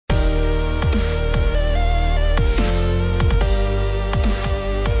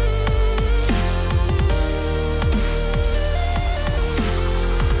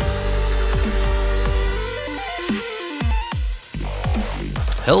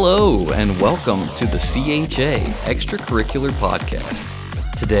Hello and welcome to the CHA Extracurricular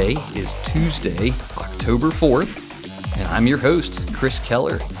Podcast. Today is Tuesday, October 4th, and I'm your host, Chris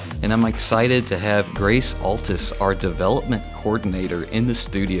Keller, and I'm excited to have Grace Altice, our development coordinator, in the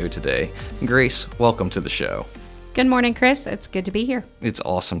studio today. Grace, welcome to the show. Good morning, Chris. It's good to be here. It's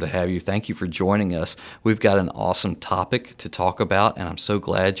awesome to have you. Thank you for joining us. We've got an awesome topic to talk about, and I'm so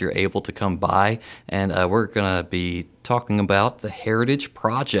glad you're able to come by. And we're going to be talking about the Heritage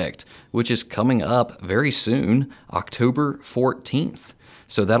Project, which is coming up very soon, October 14th.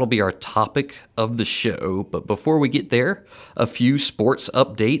 So that'll be our topic of the show. But before we get there, a few sports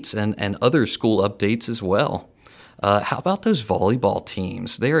updates and other school updates as well. How about those volleyball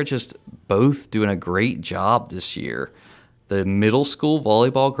teams? They are just both doing a great job this year. The middle school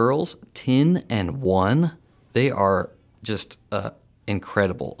volleyball girls, 10-1. They are just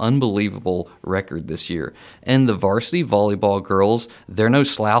incredible, unbelievable record this year. And the varsity volleyball girls, they're no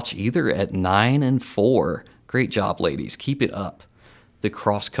slouch either at 9-4. Great job, ladies. Keep it up. The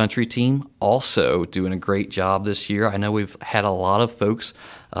cross-country team also doing a great job this year. I know we've had a lot of folks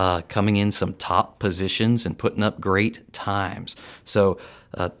coming in some top positions and putting up great times. So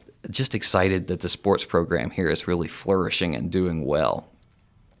just excited that the sports program here is really flourishing and doing well.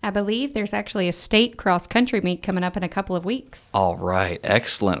 I believe there's actually a state cross-country meet coming up in a couple of weeks. All right.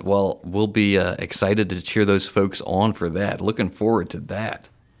 Excellent. Well, we'll be excited to cheer those folks on for that. Looking forward to that.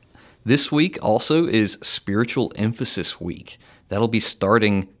 This week also is Spiritual Emphasis Week. That'll be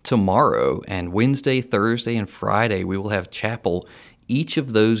starting tomorrow, and Wednesday, Thursday, and Friday we will have chapel each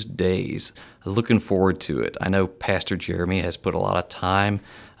of those days. Looking forward to it. I know Pastor Jeremy has put a lot of time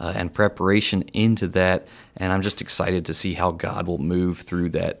and preparation into that, and I'm just excited to see how God will move through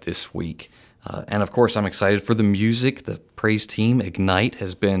that this week. And of course, I'm excited for the music. The praise team, Ignite,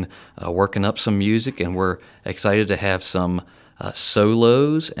 has been working up some music, and we're excited to have some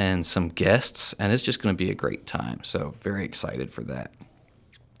solos and some guests, and it's just going to be a great time. So very excited for that.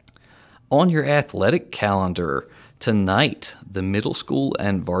 On your athletic calendar tonight, the middle school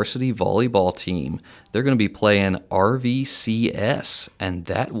and varsity volleyball team, they're going to be playing RVCS, and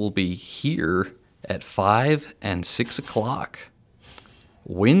that will be here at 5 and 6 o'clock.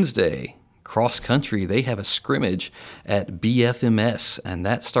 Wednesday, cross country, they have a scrimmage at BFMS, and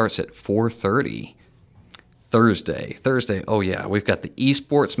that starts at 4:30. Thursday, oh yeah, we've got the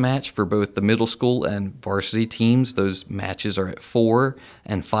esports match for both the middle school and varsity teams. Those matches are at 4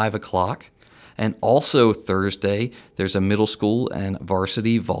 and 5 o'clock. And also Thursday, there's a middle school and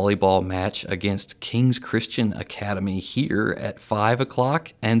varsity volleyball match against King's Christian Academy here at 5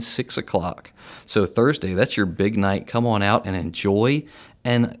 o'clock and 6 o'clock. So Thursday, that's your big night. Come on out and enjoy.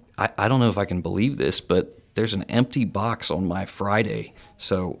 And I don't know if I can believe this, but there's an empty box on my Friday.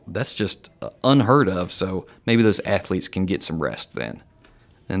 So that's just unheard of. So maybe those athletes can get some rest then,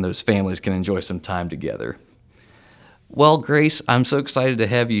 and those families can enjoy some time together. Well, Grace, I'm so excited to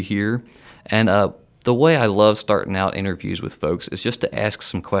have you here. And the way I love starting out interviews with folks is just to ask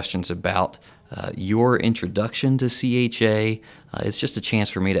some questions about your introduction to CHA. It's just a chance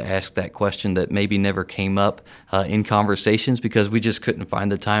for me to ask that question that maybe never came up in conversations because we just couldn't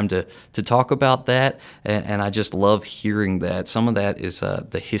find the time to talk about that. And I just love hearing that. Some of that is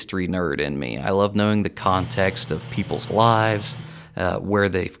the history nerd in me. I love knowing the context of people's lives, where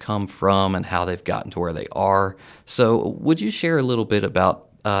they've come from and how they've gotten to where they are. So would you share a little bit about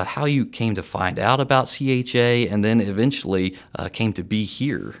how you came to find out about CHA and then eventually came to be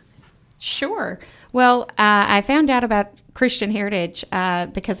here? Sure. Well, I found out about Christian Heritage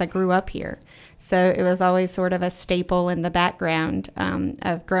because I grew up here. So it was always sort of a staple in the background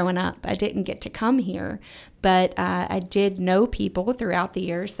of growing up. I didn't get to come here, but I did know people throughout the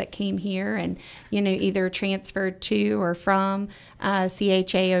years that came here and, either transferred to or from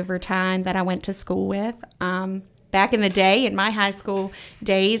CHA over time that I went to school with. Back in the day, in my high school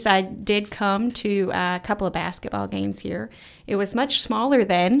days, I did come to a couple of basketball games here. It was much smaller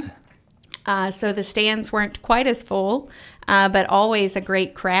then, so the stands weren't quite as full, but always a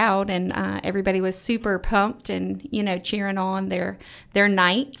great crowd, and everybody was super pumped and, cheering on their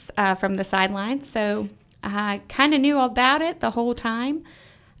knights from the sidelines. So I kind of knew about it the whole time.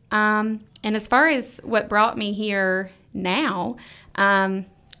 And as far as what brought me here now,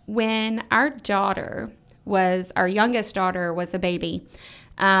 when our youngest daughter was a baby,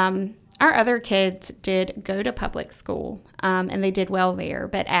 our other kids did go to public school, and they did well there,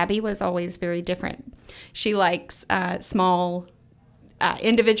 but Abby was always very different. She likes small,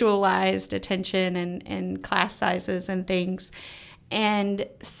 individualized attention and class sizes and things, and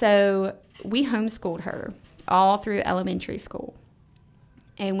so we homeschooled her all through elementary school.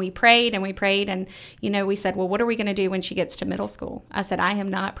 And we prayed and we prayed. And, we said, well, what are we going to do when she gets to middle school? I said, I am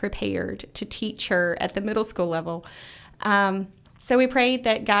not prepared to teach her at the middle school level. So we prayed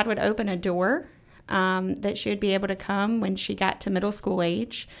that God would open a door, that she would be able to come when she got to middle school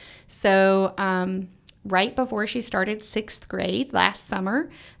age. So right before she started 6th grade last summer,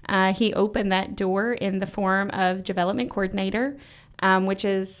 he opened that door in the form of development coordinator, which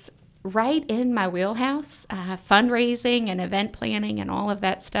is right in my wheelhouse. Fundraising and event planning and all of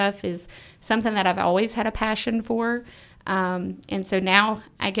that stuff is something that I've always had a passion for. And so now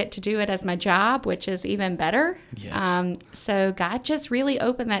I get to do it as my job, which is even better. Yes. So God just really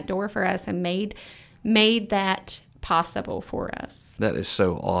opened that door for us and made that possible for us. That is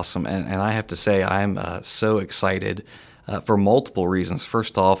so awesome. And I have to say, I'm so excited for multiple reasons.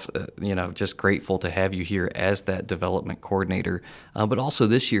 First off, just grateful to have you here as that development coordinator. But also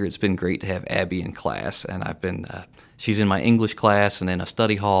this year, it's been great to have Abby in class. And she's in my English class and in a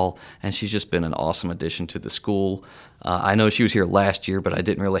study hall, and she's just been an awesome addition to the school. I know she was here last year, but I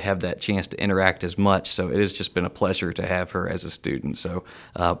didn't really have that chance to interact as much. So it has just been a pleasure to have her as a student. So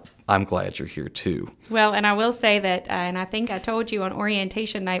I'm glad you're here too. Well, and I will say that, and I think I told you on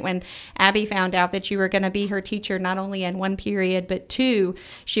orientation night when Abby found out that you were going to be her teacher, not only in 1 period, but 2,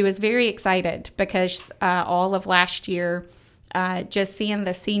 she was very excited because all of last year, just seeing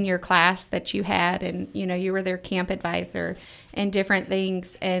the senior class that you had, and you were their camp advisor and different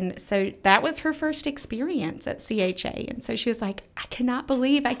things, and so that was her first experience at CHA, and so she was like, I cannot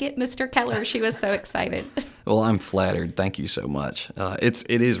believe I get Mr. Keller. She was so excited. Well, I'm flattered. Thank you so much. It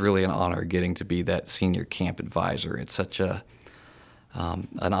is really an honor getting to be that senior camp advisor. It's such an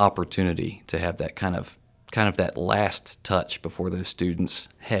opportunity to have that kind of that last touch before those students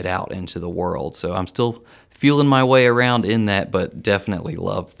head out into the world. So I'm still feeling my way around in that, but definitely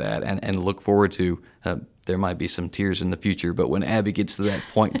love that and look forward to, there might be some tears in the future, but when Abby gets to that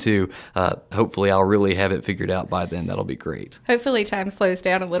point too, hopefully I'll really have it figured out by then. That'll be great. Hopefully time slows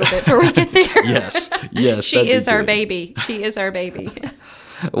down a little bit before we get there. Yes. She is our baby. She is our baby.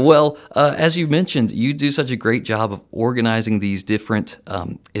 Well, as you mentioned, you do such a great job of organizing these different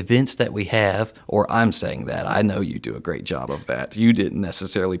events that we have, or I'm saying that. I know you do a great job of that. You didn't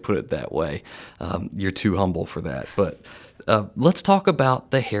necessarily put it that way. You're too humble for that. But let's talk about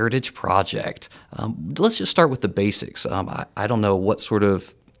the Heritage Project. Let's just start with the basics. I don't know what sort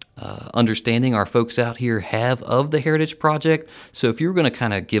of understanding our folks out here have of the Heritage Project. So if you're going to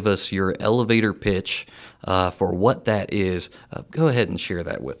kind of give us your elevator pitch for what that is, go ahead and share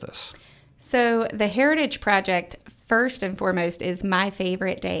that with us. So the Heritage Project, first and foremost, is my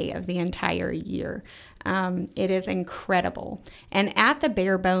favorite day of the entire year. It is incredible. And at the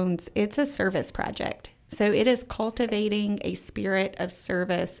bare bones, it's a service project. So it is cultivating a spirit of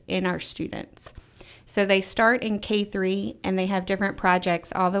service in our students. So they start in K-3 and they have different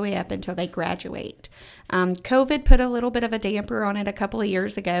projects all the way up until they graduate. COVID put a little bit of a damper on it a couple of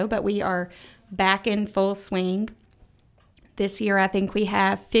years ago, but we are back in full swing. This year, I think we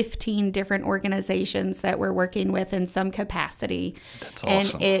have 15 different organizations that we're working with in some capacity. That's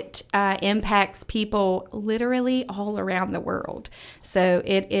awesome. And it impacts people literally all around the world. So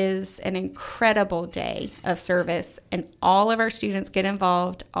it is an incredible day of service, and all of our students get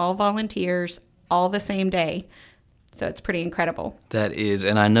involved, all volunteers, all the same day. So it's pretty incredible. That is,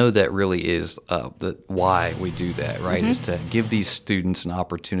 and I know that really is why we do that, right? Mm-hmm. Is to give these students an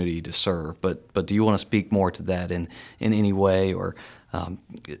opportunity to serve. But do you want to speak more to that in any way, or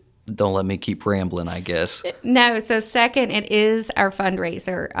don't let me keep rambling, I guess? No. So second, it is our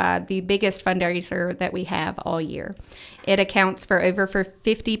fundraiser, the biggest fundraiser that we have all year. It accounts for over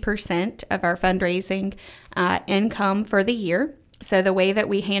 50% of our fundraising income for the year. So the way that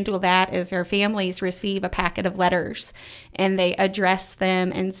we handle that is our families receive a packet of letters, and they address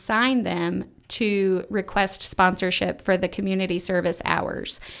them and sign them to request sponsorship for the community service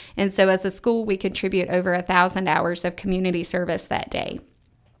hours. And so as a school, we contribute over 1,000 hours of community service that day.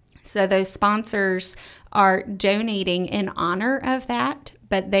 So those sponsors are donating in honor of that,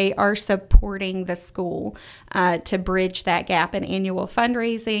 but they are supporting the school to bridge that gap in annual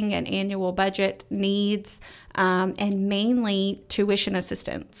fundraising and annual budget needs, and mainly tuition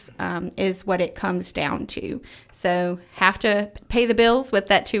assistance is what it comes down to. So have to pay the bills with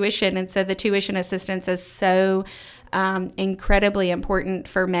that tuition, and so the tuition assistance is so incredibly important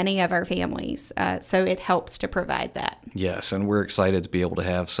for many of our families. So it helps to provide that. Yes, and we're excited to be able to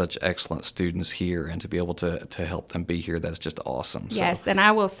have such excellent students here and to be able to help them be here. That's just awesome. Yes, and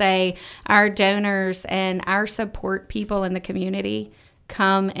I will say our donors and our support people in the community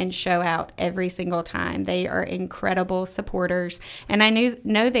come and show out every single time. They are incredible supporters. And I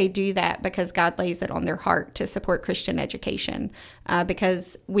know they do that because God lays it on their heart to support Christian education,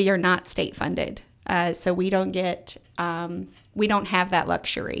 because we are not state funded. So we don't have that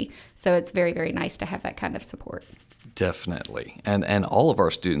luxury. So it's very, very nice to have that kind of support. Definitely. And all of our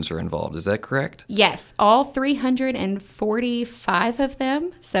students are involved. Is that correct? Yes, all 345 of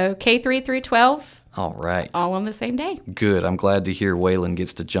them. So K3 through 12. All right. All on the same day. Good. I'm glad to hear Waylon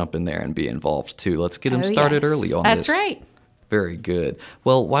gets to jump in there and be involved too. Let's get him started early on this. That's right. Very good.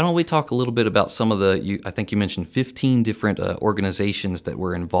 Well, why don't we talk a little bit about some of I think you mentioned 15 different organizations that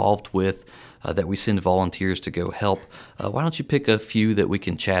we're involved with, that we send volunteers to go help. Why don't you pick a few that we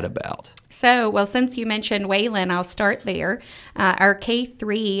can chat about? So, well, since you mentioned Waylon, I'll start there. Our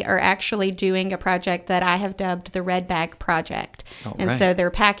K3 are actually doing a project that I have dubbed the Red Bag Project. And so they're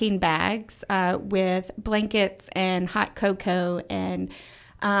packing bags with blankets and hot cocoa and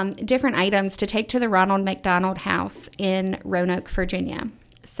different items to take to the Ronald McDonald House in Roanoke, Virginia.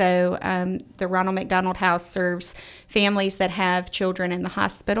 So the Ronald McDonald House serves families that have children in the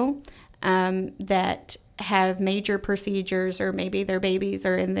hospital, that have major procedures, or maybe their babies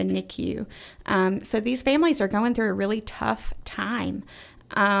are in the NICU. So these families are going through a really tough time.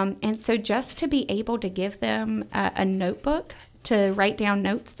 And so just to be able to give them a notebook to write down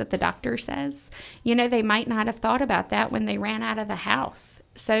notes that the doctor says, they might not have thought about that when they ran out of the house.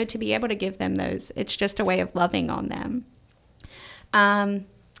 So to be able to give them those, it's just a way of loving on them.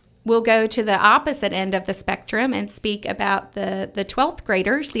 We'll go to the opposite end of the spectrum and speak about the 12th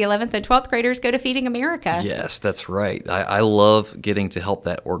graders. The 11th and 12th graders go to Feeding America. Yes, that's right. I love getting to help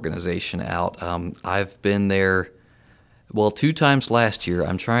that organization out. I've been there, 2 times last year.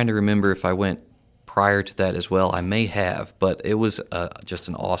 I'm trying to remember if I went prior to that as well. I may have, but it was just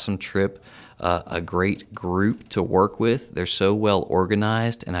an awesome trip, a great group to work with. They're so well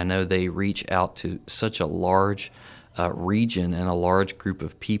organized, and I know they reach out to such a large region and a large group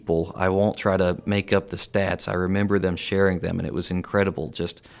of people. I won't try to make up the stats. I remember them sharing them, and it was incredible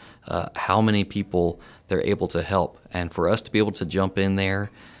just how many people they're able to help. And for us to be able to jump in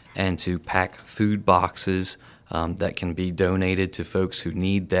there and to pack food boxes that can be donated to folks who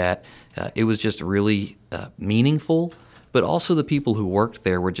need that, it was just really meaningful. But also the people who worked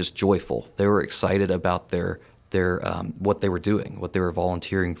there were just joyful. They were excited about their what they were doing, what they were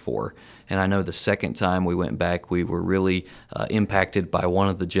volunteering for. And I know the second time we went back, we were really impacted by one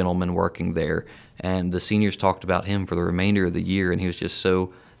of the gentlemen working there. And the seniors talked about him for the remainder of the year, and he was just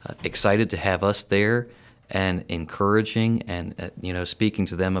so excited to have us there and encouraging and speaking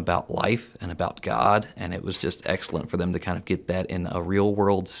to them about life and about God. And it was just excellent for them to kind of get that in a real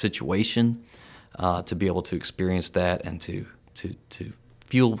world situation, to be able to experience that and to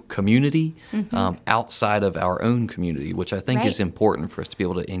feel community outside of our own community, which I think is important for us to be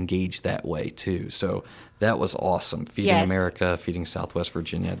able to engage that way too. So that was awesome. Feeding America, Feeding Southwest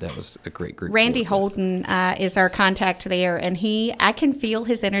Virginia, that was a great group. Randy Holden is our contact there, and I can feel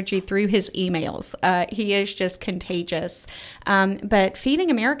his energy through his emails. He is just contagious. But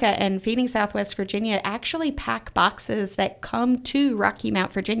Feeding America and Feeding Southwest Virginia actually pack boxes that come to Rocky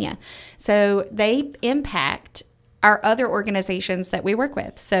Mount, Virginia. So they impact our other organizations that we work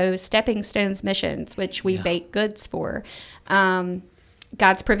with. So Stepping Stones Missions, which we bake goods for.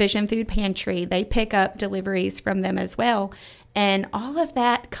 God's Provision Food Pantry, they pick up deliveries from them as well. And all of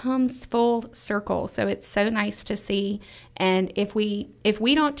that comes full circle. So it's so nice to see. And if we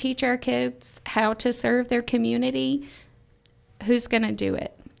don't teach our kids how to serve their community, who's going to do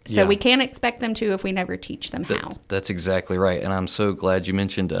it? So we can't expect them to if we never teach them how. That's exactly right. And I'm so glad you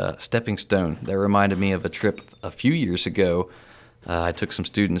mentioned Stepping Stone. That reminded me of a trip a few years ago. I took some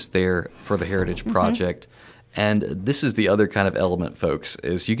students there for the Heritage Project. And this is the other kind of element, folks,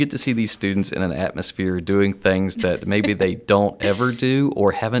 is you get to see these students in an atmosphere doing things that maybe they don't ever do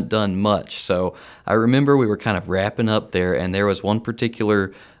or haven't done much. So I remember we were kind of wrapping up there, and there was one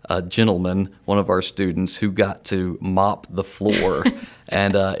particular gentleman, one of our students, who got to mop the floor.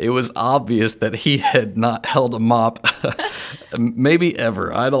 And it was obvious that he had not held a mop maybe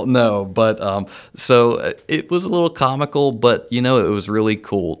ever. I don't know. But so it was a little comical, but, it was really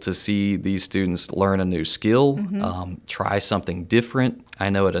cool to see these students learn a new skill, try something different. I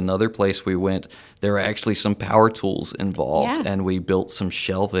know at another place we went, there were actually some power tools involved, and we built some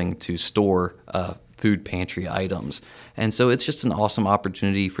shelving to store food pantry items. And so it's just an awesome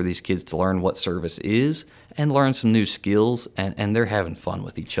opportunity for these kids to learn what service is and learn some new skills, and they're having fun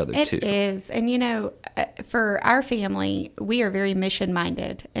with each other too. It is. And for our family, we are very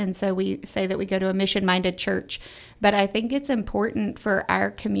mission-minded. And so we say that we go to a mission-minded church. But I think it's important for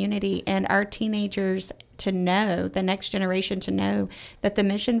our community and our teenagers to know, the next generation to know, that the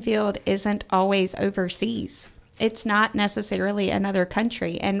mission field isn't always overseas. It's not necessarily another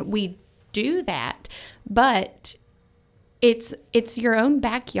country, and we do that, but it's your own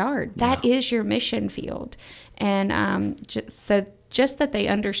backyard. That is your mission field. And just that they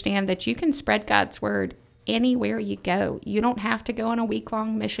understand that you can spread God's word anywhere you go. You don't have to go on a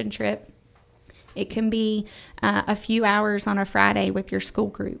week-long mission trip. It can be a few hours on a Friday with your school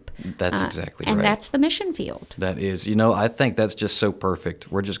group. That's exactly right. And that's the mission field. That is. I think that's just so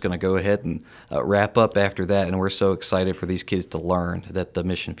perfect. We're just going to go ahead and wrap up after that, and we're so excited for these kids to learn that the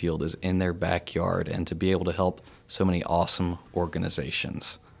mission field is in their backyard and to be able to help so many awesome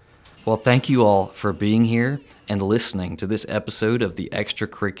organizations. Well, thank you all for being here and listening to this episode of the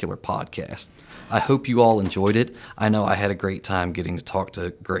Extracurricular Podcast. I hope you all enjoyed it. I know I had a great time getting to talk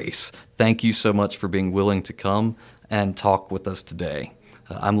to Grace. Thank you so much for being willing to come and talk with us today.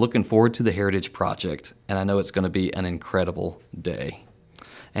 I'm looking forward to the Heritage Project, and I know it's going to be an incredible day.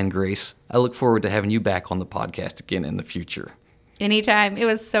 And Grace, I look forward to having you back on the podcast again in the future. Anytime. It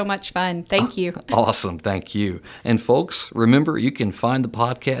was so much fun. Thank you. Awesome. Thank you. And folks, remember, you can find the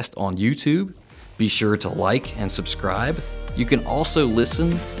podcast on YouTube. Be sure to like and subscribe. You can also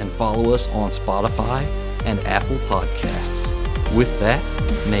listen and follow us on Spotify and Apple Podcasts. With that,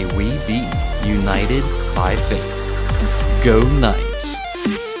 may we be united by faith. Go Knights.